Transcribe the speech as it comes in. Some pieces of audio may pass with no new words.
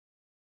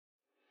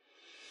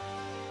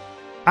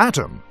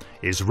Atom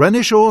is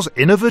Renishaw's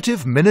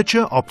innovative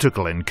miniature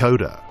optical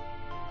encoder.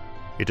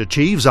 It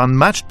achieves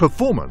unmatched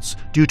performance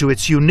due to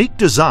its unique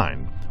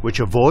design, which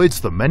avoids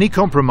the many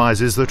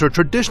compromises that are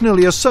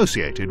traditionally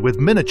associated with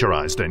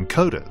miniaturized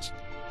encoders.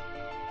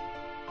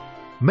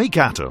 Make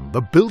Atom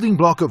the building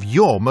block of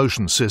your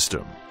motion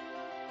system.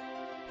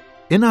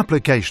 In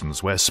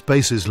applications where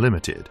space is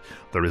limited,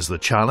 there is the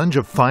challenge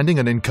of finding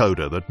an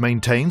encoder that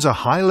maintains a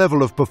high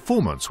level of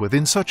performance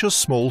within such a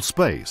small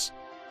space.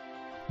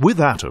 With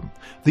Atom,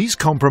 these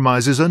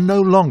compromises are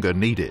no longer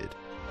needed.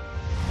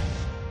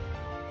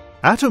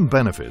 Atom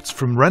benefits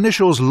from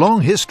Renishaw's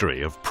long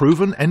history of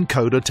proven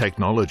encoder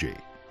technology.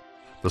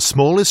 The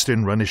smallest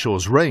in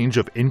Renishaw's range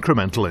of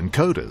incremental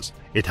encoders,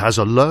 it has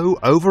a low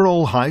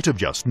overall height of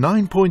just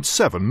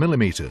 9.7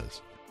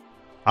 millimeters.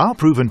 Our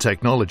proven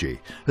technology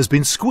has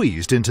been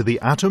squeezed into the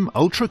Atom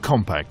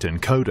ultra-compact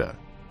encoder.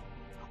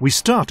 We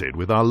started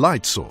with our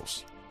light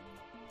source.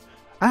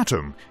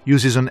 Atom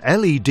uses an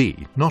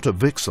LED, not a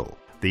VCSEL.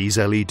 These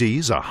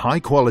LEDs are high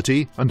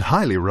quality and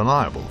highly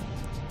reliable.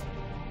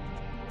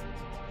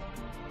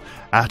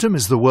 Atom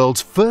is the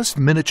world's first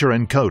miniature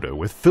encoder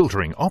with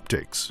filtering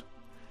optics.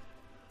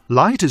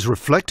 Light is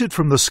reflected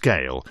from the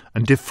scale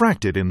and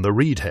diffracted in the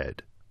read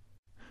head.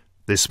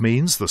 This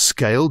means the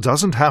scale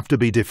doesn't have to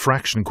be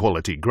diffraction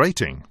quality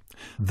grating,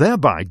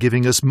 thereby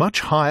giving us much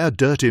higher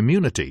dirt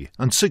immunity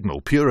and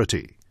signal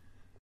purity.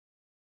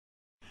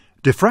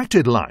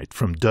 Diffracted light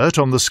from dirt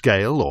on the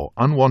scale or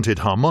unwanted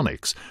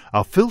harmonics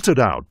are filtered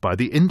out by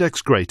the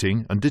index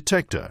grating and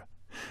detector,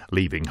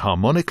 leaving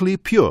harmonically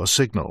pure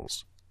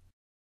signals.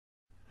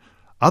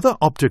 Other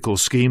optical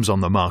schemes on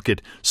the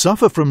market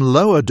suffer from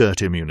lower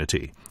dirt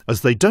immunity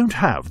as they don't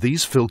have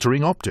these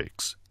filtering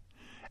optics.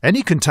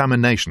 Any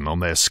contamination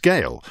on their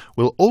scale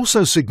will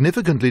also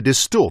significantly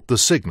distort the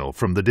signal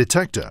from the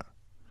detector.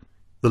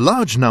 The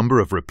large number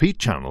of repeat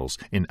channels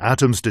in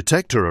Atom's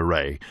detector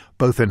array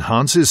both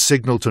enhances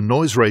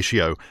signal-to-noise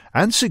ratio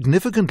and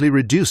significantly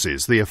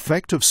reduces the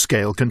effect of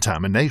scale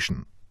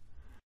contamination.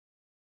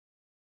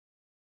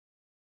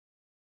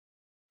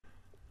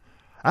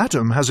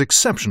 Atom has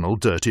exceptional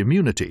dirt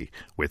immunity,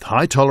 with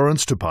high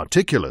tolerance to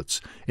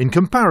particulates in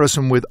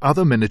comparison with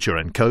other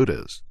miniature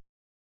encoders.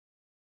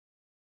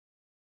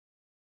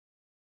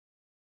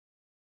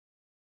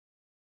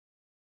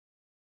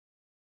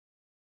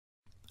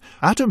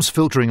 Atom's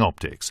filtering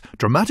optics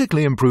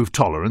dramatically improve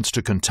tolerance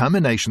to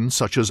contamination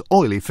such as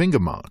oily finger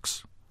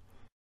marks.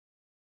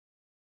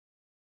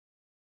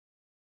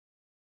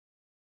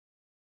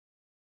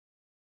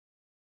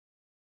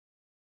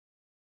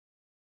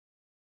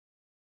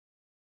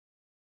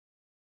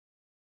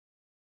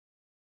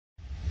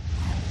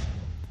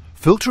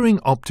 Filtering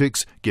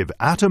optics give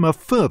Atom a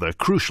further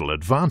crucial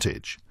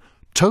advantage: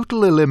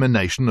 total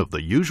elimination of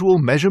the usual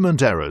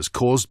measurement errors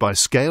caused by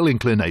scale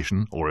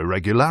inclination or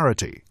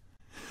irregularity.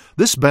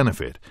 This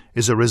benefit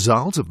is a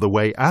result of the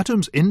way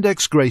Atom's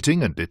index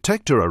grating and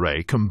detector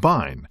array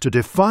combine to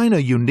define a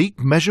unique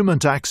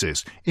measurement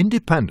axis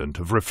independent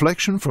of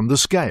reflection from the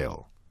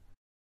scale.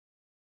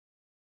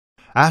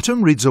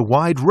 Atom reads a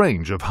wide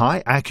range of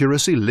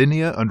high-accuracy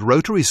linear and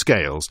rotary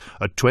scales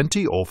at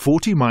 20 or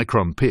 40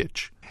 micron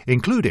pitch,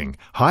 including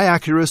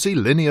high-accuracy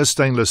linear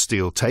stainless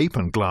steel tape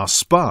and glass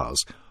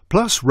spars,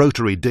 plus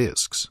rotary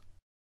discs.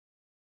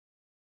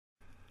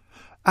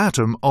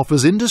 Atom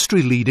offers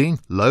industry-leading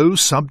low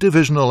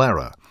sub-divisional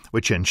error,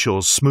 which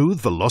ensures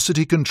smooth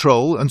velocity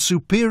control and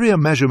superior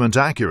measurement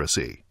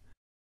accuracy.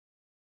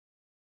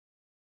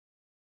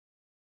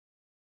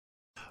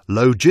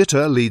 Low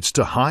jitter leads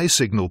to high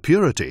signal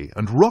purity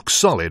and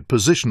rock-solid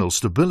positional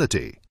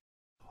stability.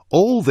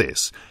 All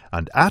this,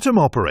 and Atom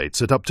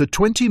operates at up to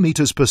 20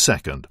 meters per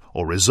second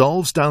or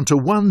resolves down to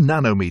 1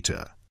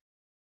 nanometer.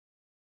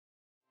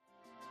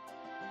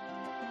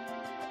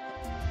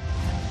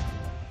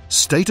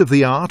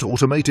 State-of-the-art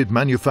automated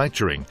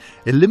manufacturing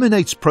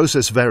eliminates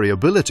process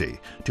variability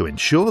to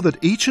ensure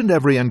that each and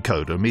every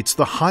encoder meets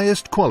the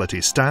highest quality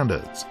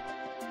standards.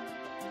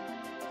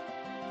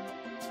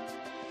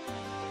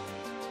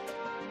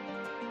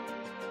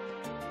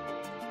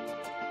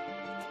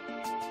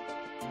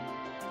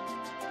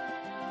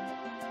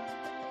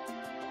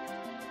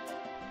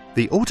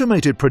 The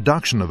automated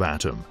production of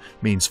Atom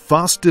means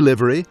fast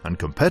delivery and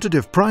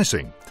competitive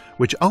pricing,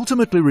 which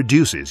ultimately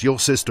reduces your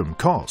system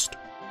cost.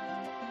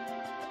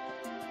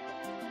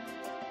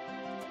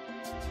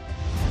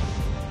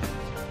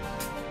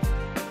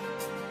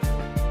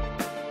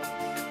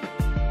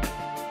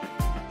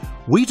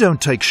 We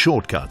don't take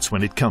shortcuts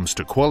when it comes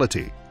to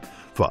quality.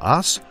 For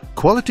us,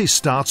 quality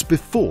starts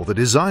before the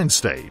design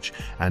stage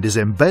and is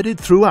embedded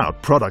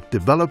throughout product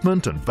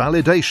development and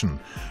validation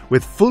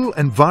with full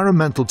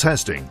environmental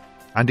testing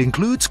and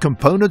includes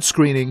component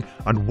screening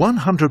and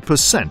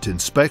 100%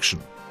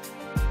 inspection.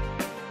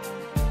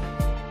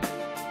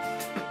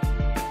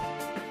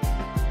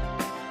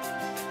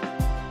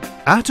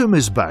 Atom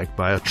is backed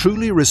by a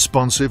truly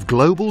responsive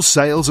global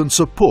sales and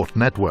support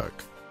network.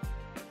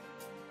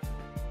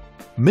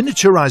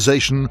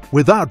 Miniaturization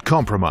without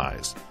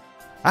compromise.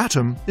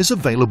 Atom is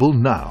available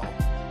now.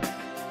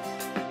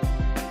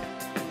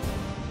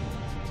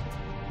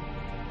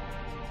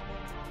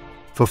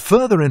 For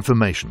further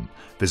information,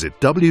 visit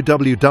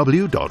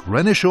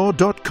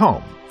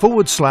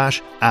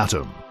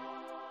www.renishaw.com/atom.